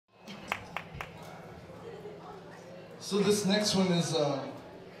So this next one is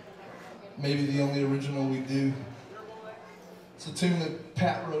maybe the only original we do. It's a tune that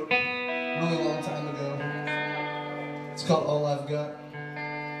Pat wrote a really long time ago. It's called All I've Got.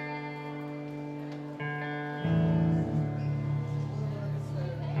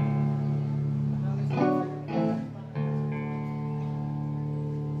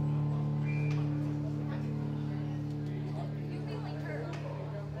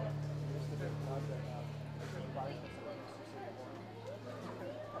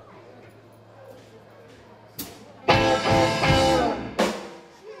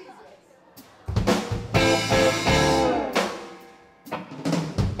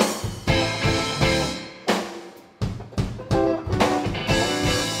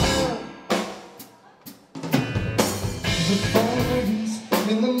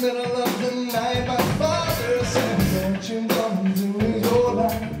 In the middle of the night, my father said, "Don't you come to your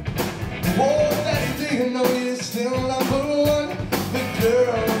life? Whoa, Daddy, do you know you're still number one? The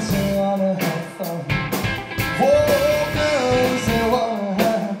girls, they wanna have fun. Whoa, girls, they wanna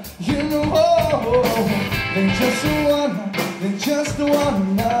have, you know, they just wanna, they just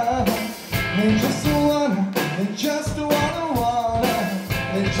wanna, they just wanna, they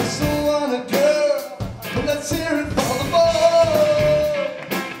just wanna, girl. But let's hear it for the boy.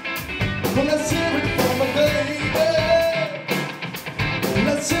 Let's hear it for my baby.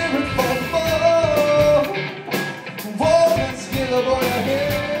 Let's hear it for the boy. Whoa, let's get the boy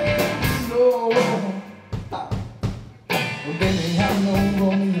ahead. No, well, baby, I'm no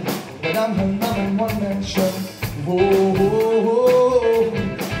Romeo, but I'm her number one man show. Whoa, whoa, whoa,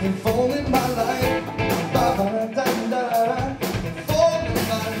 if only my life, ba-ba-da-da-da-da. If only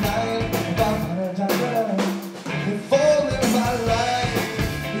my life, ba-ba-da-da-da-da. If only my life.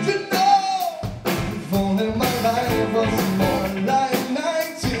 Was more like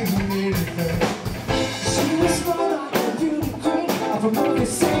 1983. She was more like a beauty queen of a movie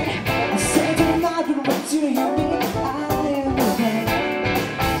scene. I said tonight, what do you mean? I am the man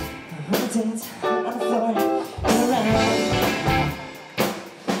who dance on the floor and around.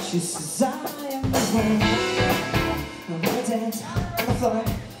 She says I am the one who dance on the floor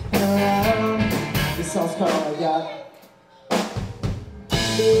and around. This song's called All I Got.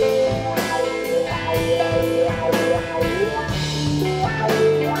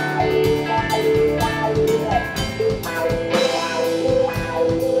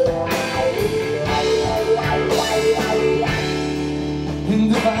 And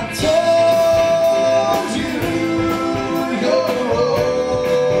if I told you you're all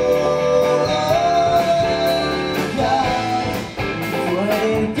I've got, would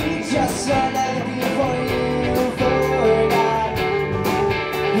it be just like it be for you for that?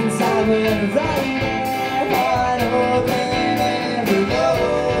 Inside me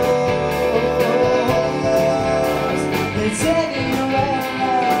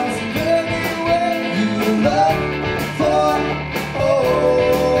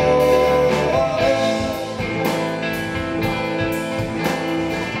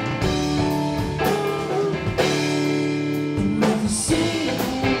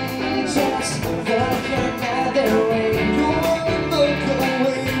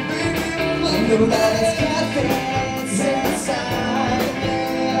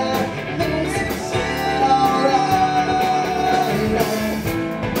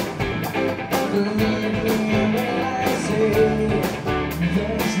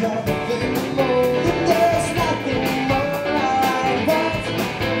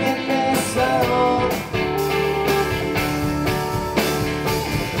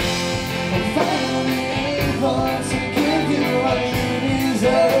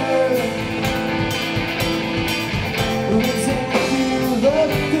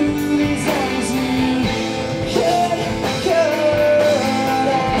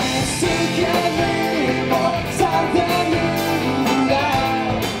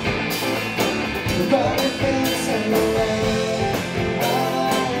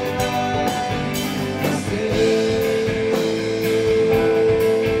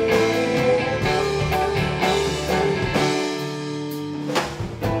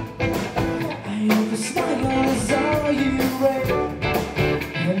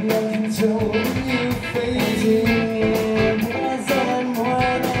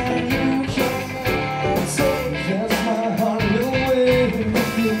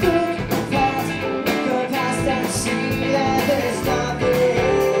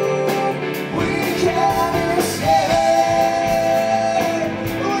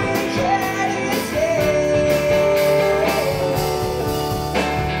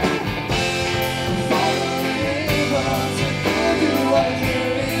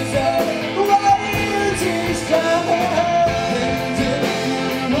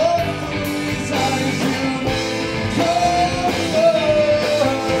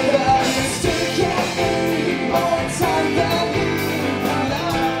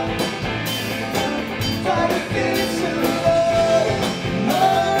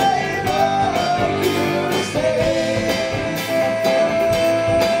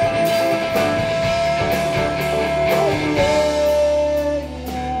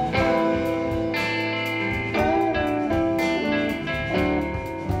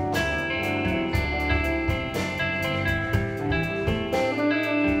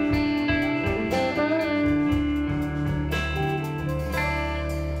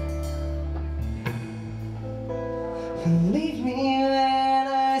Believe me when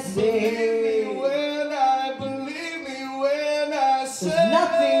I say, believe me when I say, there's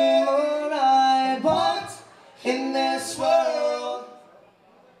nothing more I want in this world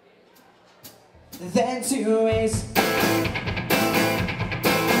than to raise